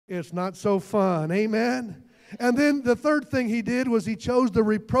it's not so fun. Amen? And then the third thing he did was he chose the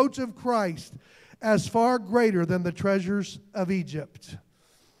reproach of Christ as far greater than the treasures of Egypt.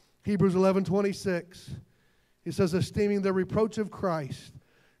 Hebrews 11:26. He says, esteeming the reproach of Christ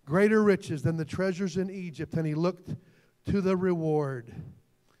greater riches than the treasures in Egypt, and he looked to the reward.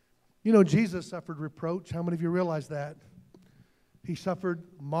 You know, Jesus suffered reproach. How many of you realize that? He suffered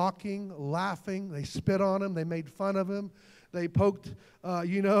mocking, laughing. They spit on him. They made fun of him. They poked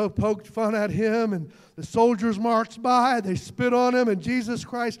fun at him, and the soldiers marched by. They spit on him, and Jesus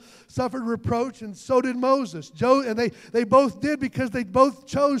Christ suffered reproach, and so did Moses. And they both did because they both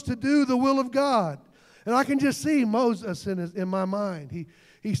chose to do the will of God. And I can just see Moses in my mind.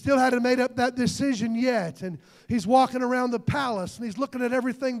 He still hadn't made up that decision yet. And he's walking around the palace and he's looking at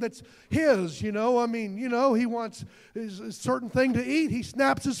everything that's his, He wants a certain thing to eat. He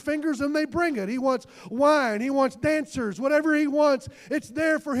snaps his fingers and they bring it. He wants wine. He wants dancers. Whatever he wants, it's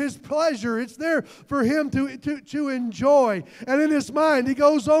there for his pleasure. It's there for him to enjoy. And in his mind, he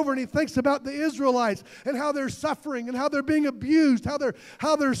goes over and he thinks about the Israelites and how they're suffering and how they're being abused, how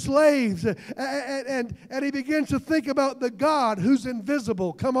they're slaves. And he begins to think about the God who's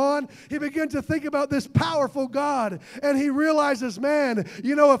invisible. Come on. He begins to think about this powerful God. And he realizes, man,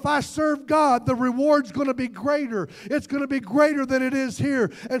 if I serve God, the reward's going to be greater. It's going to be greater than it is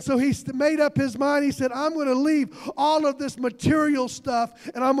here. And so he made up his mind. He said, I'm going to leave all of this material stuff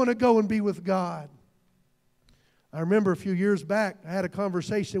and I'm going to go and be with God. I remember a few years back, I had a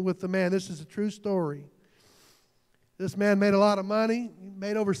conversation with the man. This is a true story. This man made a lot of money. He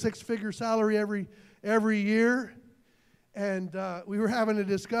made over six-figure salary every year. And we were having a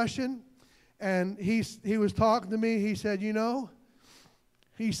discussion, and he was talking to me. He said,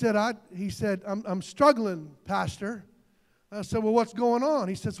 I'm struggling, Pastor. I said, well, what's going on?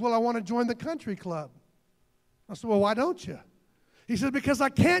 He says, well, I want to join the country club. I said, well, why don't you? He said, because I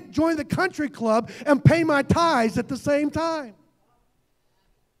can't join the country club and pay my tithes at the same time.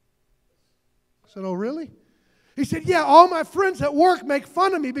 I said, oh, really? He said, yeah, all my friends at work make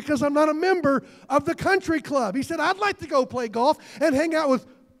fun of me because I'm not a member of the country club. He said, I'd like to go play golf and hang out with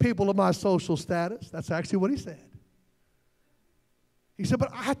people of my social status. That's actually what he said. He said, but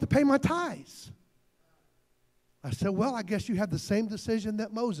I have to pay my tithes. I said, well, I guess you have the same decision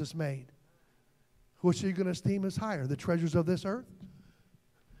that Moses made. Which are you going to esteem as higher, the treasures of this earth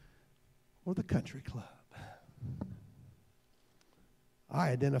or the country club? I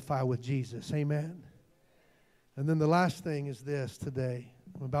identify with Jesus. Amen. And then the last thing is this today.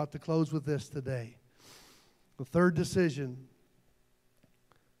 I'm about to close with this today. The third decision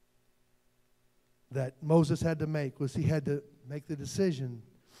that Moses had to make was he had to make the decision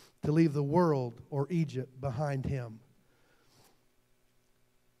to leave the world or Egypt behind him.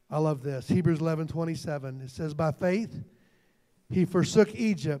 I love this. Hebrews 11:27. It says, by faith he forsook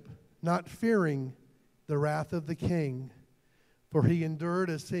Egypt, not fearing the wrath of the king, for he endured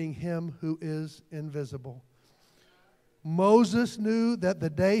as seeing him who is invisible. Moses knew that the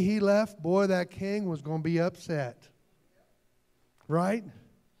day he left, boy, that king was going to be upset. Right?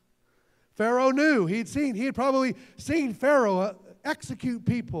 Pharaoh knew. He had probably seen Pharaoh execute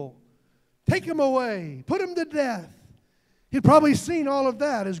people, take them away, put them to death. He'd probably seen all of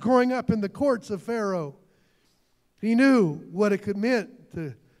that as growing up in the courts of Pharaoh. He knew what it could mean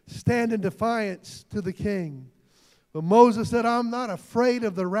to stand in defiance to the king. But Moses said, I'm not afraid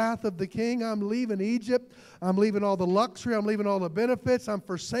of the wrath of the king. I'm leaving Egypt. I'm leaving all the luxury. I'm leaving all the benefits. I'm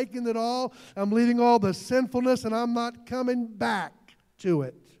forsaking it all. I'm leaving all the sinfulness, and I'm not coming back to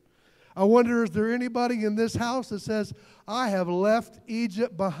it. I wonder, is there anybody in this house that says, I have left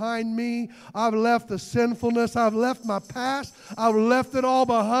Egypt behind me. I've left the sinfulness. I've left my past. I've left it all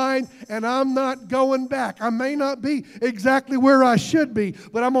behind, and I'm not going back. I may not be exactly where I should be,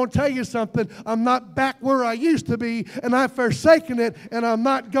 but I'm going to tell you something. I'm not back where I used to be, and I've forsaken it, and I'm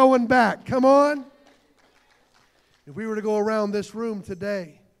not going back. Come on. If we were to go around this room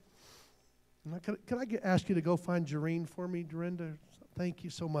today, can I ask you to go find Jareen for me, Dorinda? Thank you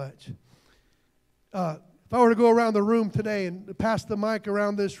so much. If I were to go around the room today and pass the mic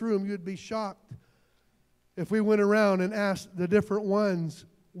around this room, you'd be shocked if we went around and asked the different ones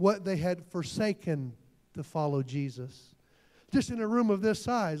what they had forsaken to follow Jesus. Just in a room of this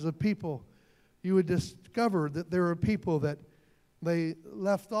size of people, you would discover that there are people that they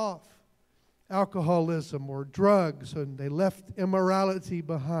left off alcoholism or drugs, and they left immorality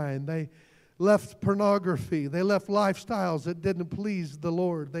behind. They left pornography. They left lifestyles that didn't please the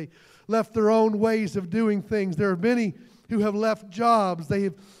Lord. They left their own ways of doing things. There are many who have left jobs.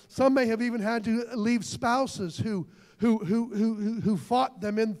 Some may have even had to leave spouses who who fought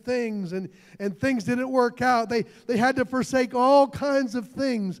them in things, and things didn't work out. They had to forsake all kinds of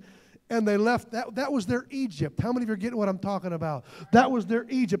things, and they left. That was their Egypt. How many of you are getting what I'm talking about? That was their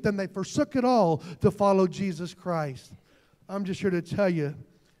Egypt, and they forsook it all to follow Jesus Christ. I'm just here to tell you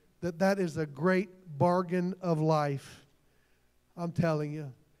that is a great bargain of life. I'm telling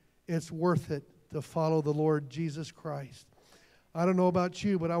you, it's worth it to follow the Lord Jesus Christ. I don't know about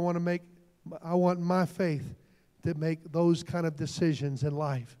you, but I want my faith to make those kind of decisions in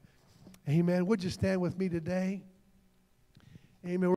life. Amen. Would you stand with me today? Amen.